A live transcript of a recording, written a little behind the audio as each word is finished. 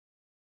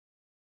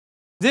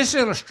This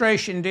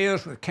illustration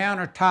deals with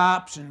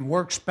countertops and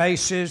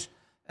workspaces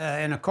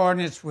in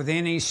accordance with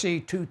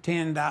NEC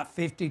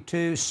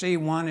 210.52.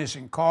 C1 is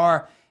in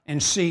car, and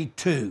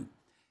C2.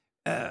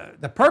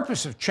 The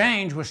purpose of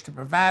change was to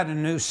provide a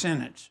new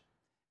sentence.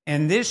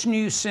 And this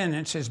new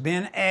sentence has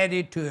been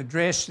added to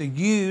address the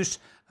use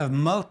of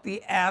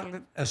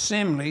multi-outlet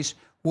assemblies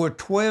where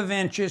 12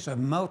 inches of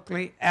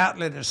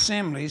multi-outlet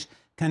assemblies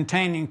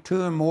containing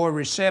 2 or more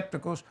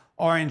receptacles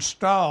are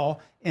installed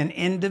in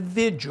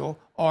individual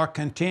or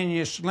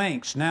continuous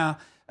links. Now,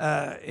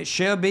 it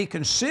shall be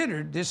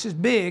considered, this is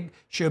big,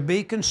 shall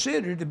be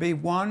considered to be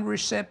one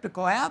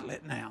receptacle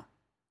outlet now.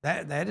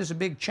 That is a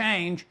big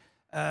change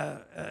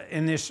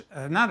in this,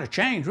 not a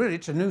change really,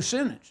 it's a new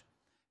sentence.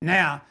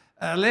 Now,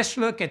 let's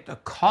look at the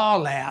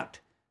call out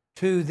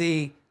to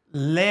the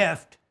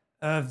left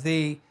of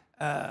the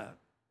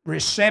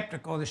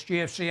receptacle, this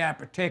GFCI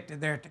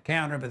protected there at the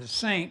counter by the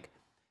sink,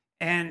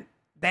 and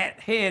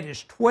that head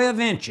is 12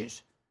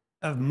 inches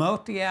of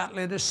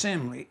multi-outlet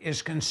assembly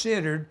is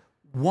considered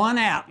one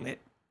outlet,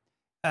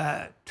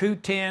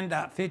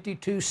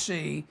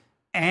 210.52C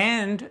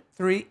and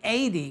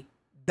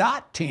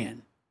 380.10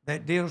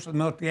 that deals with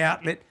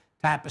multi-outlet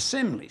type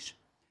assemblies.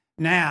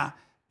 Now,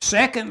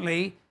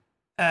 secondly,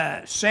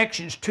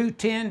 sections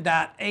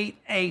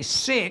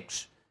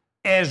 210.8A6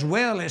 as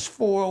well as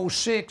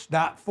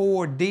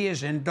 406.4D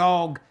as in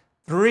dog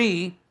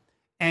 3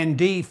 and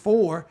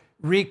D4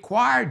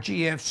 require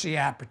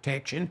GFCI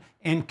protection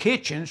in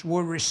kitchens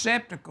where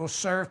receptacles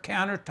serve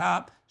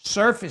countertop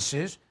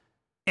surfaces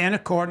in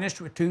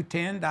accordance with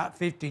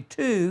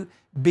 210.52,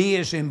 B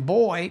as in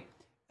boy,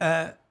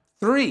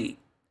 3.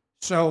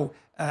 So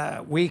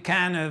we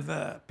kind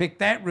of picked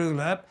that rule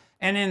up.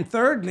 And then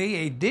thirdly,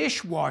 a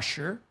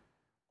dishwasher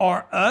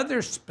or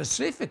other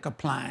specific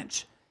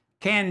appliance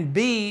can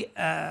be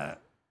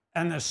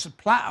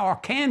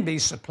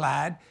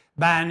supplied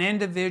by an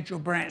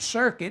individual branch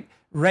circuit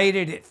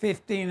rated at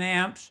 15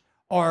 amps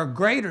or a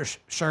greater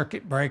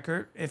circuit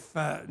breaker if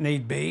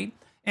need be,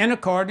 in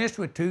accordance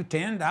with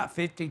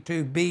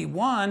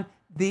 210.52B1,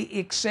 the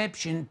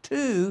exception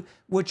 2,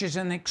 which is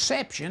an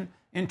exception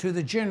into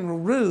the general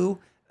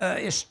rule,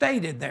 is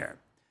stated there.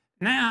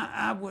 Now,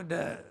 I would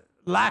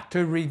like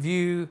to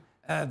review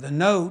the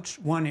notes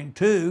 1 and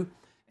 2,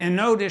 and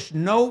notice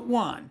note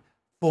 1,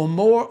 for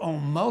more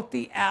on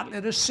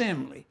multi-outlet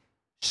assembly,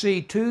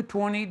 see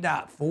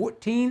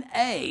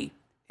 220.14A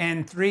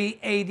and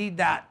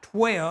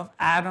 380.12,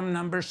 item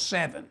number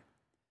 7.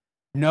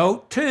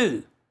 Note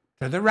 2,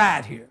 to the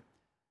right here,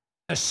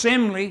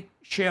 assembly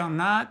shall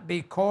not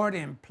be cord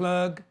and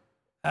plug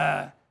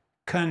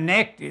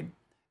connected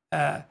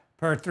per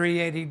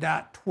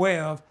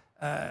 380.12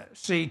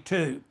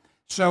 C2.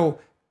 So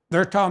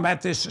they're talking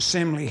about this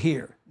assembly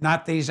here,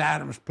 not these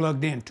items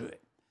plugged into it.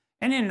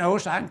 And then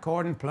notice I can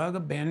cord and plug a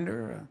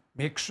bender, a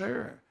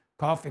mixer, a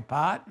coffee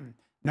pot. And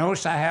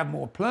notice I have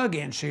more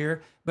plug-ins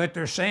here, but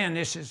they're saying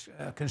this is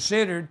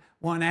considered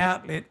one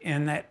outlet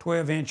in that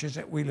 12 inches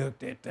that we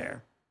looked at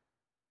there.